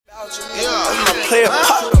Yeah, play a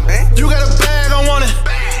pop, man. You got a bag, I want it.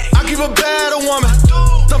 I keep a bad a woman.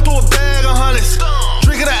 Dump through a bag of hundreds.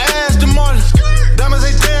 Drinking the ass to Martin. Diamonds,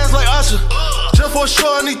 they dance like Usher. Just for a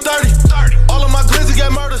short, I need 30. All of my glizzy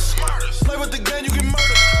got murders. Play with the gang, you get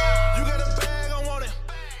murdered. You got a bag, I want it.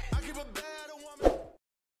 I keep a bad a woman.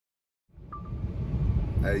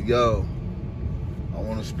 Hey, yo. I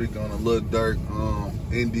want to speak on a little Durk,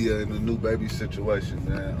 India and the new baby situation,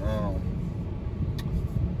 man.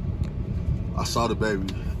 I saw the baby.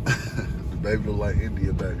 The baby look like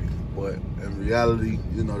India baby. But in reality,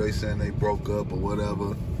 you know, they saying they broke up or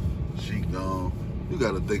whatever. She gone. You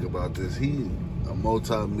got to think about this. He a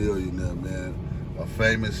multi-millionaire, man. A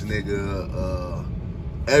famous nigga.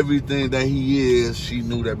 Everything that he is, she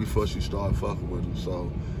knew that before she started fucking with him.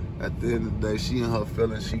 So at the end of the day, she and her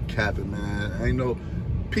feelings, she capping, man. Ain't no,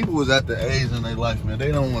 people was at the age in their life, man,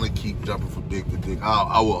 they don't want to keep jumping from dick to dick.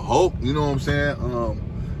 I would hope, you know what I'm saying?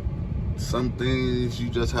 Some things you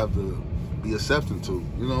just have to be accepting to.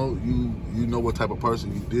 You know, you know what type of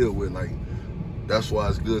person you deal with. Like, that's why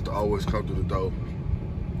it's good to always come to the door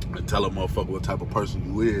and tell a motherfucker what type of person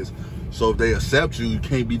you is. So if they accept you, you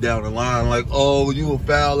can't be down the line like, oh, you a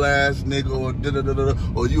foul ass nigga, or da-da-da-da,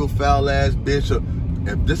 or you a foul ass bitch. Or,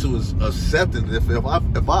 if this was accepted,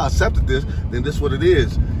 if I accepted this, then this is what it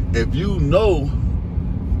is. If you know,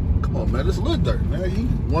 come on, man, this Lil Durk, man. He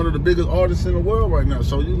one of the biggest artists in the world right now.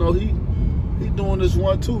 So, you know, he doing this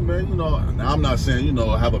one too, man. You know, now I'm not saying, you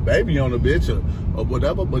know, have a baby on a bitch or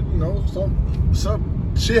whatever, but, you know,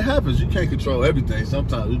 some shit happens. You can't control everything.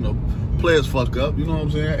 Sometimes, you know, players fuck up. You know what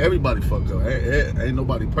I'm saying? Everybody fuck up. Ain't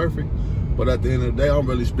nobody perfect. But at the end of the day, I'm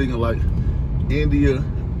really speaking like, India,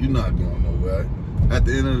 you're not going nowhere. At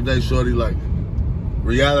the end of the day, shorty, like,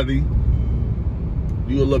 reality,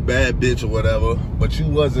 you a little bad bitch or whatever, but you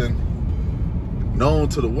wasn't known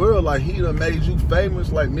to the world. Like, he done made you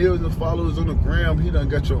famous, like millions of followers on the gram. He done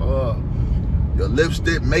got your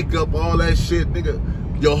lipstick, makeup, all that shit, nigga.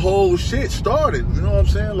 Your whole shit started, you know what I'm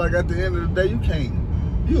saying? Like, at the end of the day,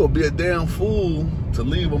 you'll be a damn fool to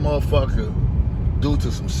leave a motherfucker due to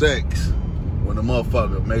some sex when the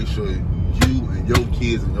motherfucker make sure you and your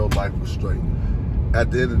kids and your life was straight. At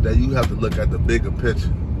the end of the day, you have to look at the bigger picture.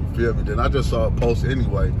 You feel me? Then I just saw a post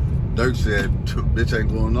anyway. Durk said, bitch ain't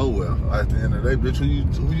going nowhere. At the end of the day, bitch,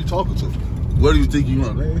 who you talking to? Where do you think you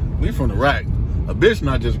want? Man, we from the rack. A bitch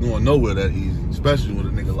not just going nowhere that easy, especially with a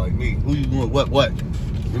nigga like me. Who you going, what?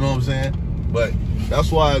 You know what I'm saying? But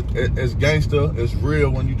that's why it's gangster, it's real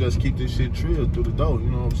when you just keep this shit trilled through the door, you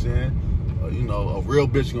know what I'm saying? You know, a real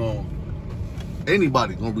bitch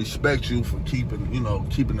anybody gonna respect you for keeping it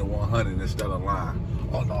 100 instead of lying.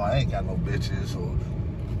 Oh no, I ain't got no bitches. Or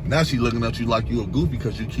now she looking at you like you a goofy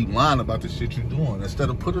because you keep lying about the shit you doing instead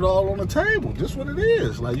of put it all on the table. Just what it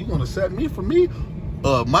is. Like, you gonna set me for me?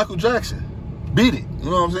 Michael Jackson, beat it. You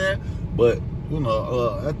know what I'm saying? But you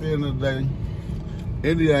know, at the end of the day,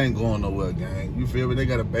 India ain't going nowhere, gang. You feel me? They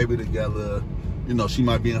got a baby together. You know, she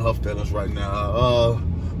might be in her feelings right now.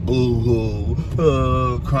 Boo-hoo,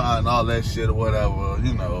 crying, all that shit or whatever,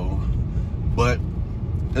 you know. But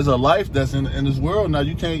there's a life that's in this world now.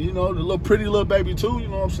 You can't, you know, the little pretty little baby too, you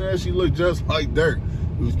know what I'm saying? She looked just like Durk.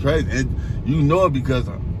 It was crazy. And you know it because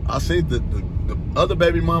I see the other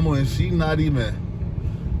baby mama, and she don't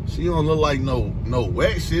look like no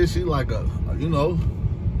wet shit. She like a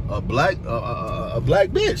black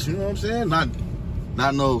bitch, you know what I'm saying?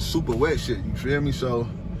 Not no super wet shit, you feel me? So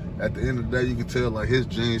at the end of the day, you can tell like his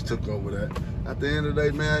genes took over that. At the end of the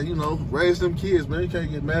day, man, you know, raise them kids, man. You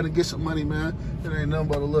can't get mad and get some money, man. It ain't nothing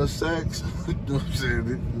but a little sex. You know what I'm saying?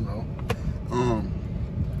 You know.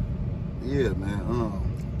 Yeah, man.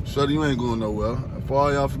 Shorty, you ain't going nowhere. For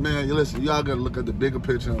all y'all, man, listen, y'all gotta look at the bigger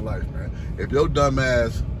picture in life, man. If your dumb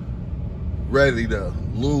ass ready to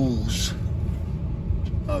lose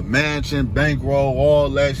a mansion, bankroll, all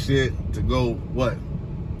that shit to go, what?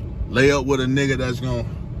 Lay up with a nigga that's gonna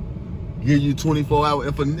give you 24 hours.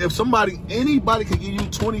 If anybody could give you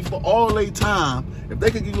 24 all their time, if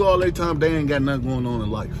they could give you all their time, they ain't got nothing going on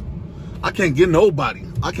in life. I can't give nobody.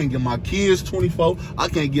 I can't give my kids 24. I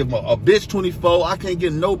can't give a bitch 24. I can't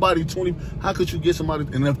give nobody 20. How could you get somebody?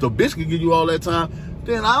 And if the bitch could give you all that time,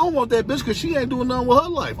 then I don't want that bitch because she ain't doing nothing with her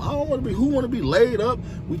life. I don't want to be, who want to be laid up?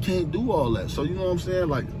 We can't do all that. So you know what I'm saying?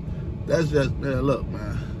 Like, that's just, man, look,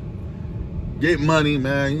 man. Get money,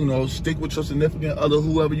 man, you know, stick with your significant other,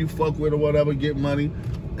 whoever you fuck with or whatever, get money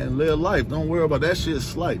and live life. Don't worry about that shit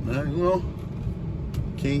slight, man, you know?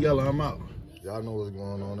 King Yella, I'm out. Y'all know what's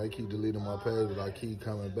going on. They keep deleting my page, but I keep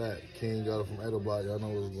coming back. King Yella from Block, y'all know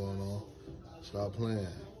what's going on. Stop playing.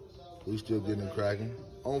 We still getting it cracking.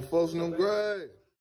 On folks in them grades.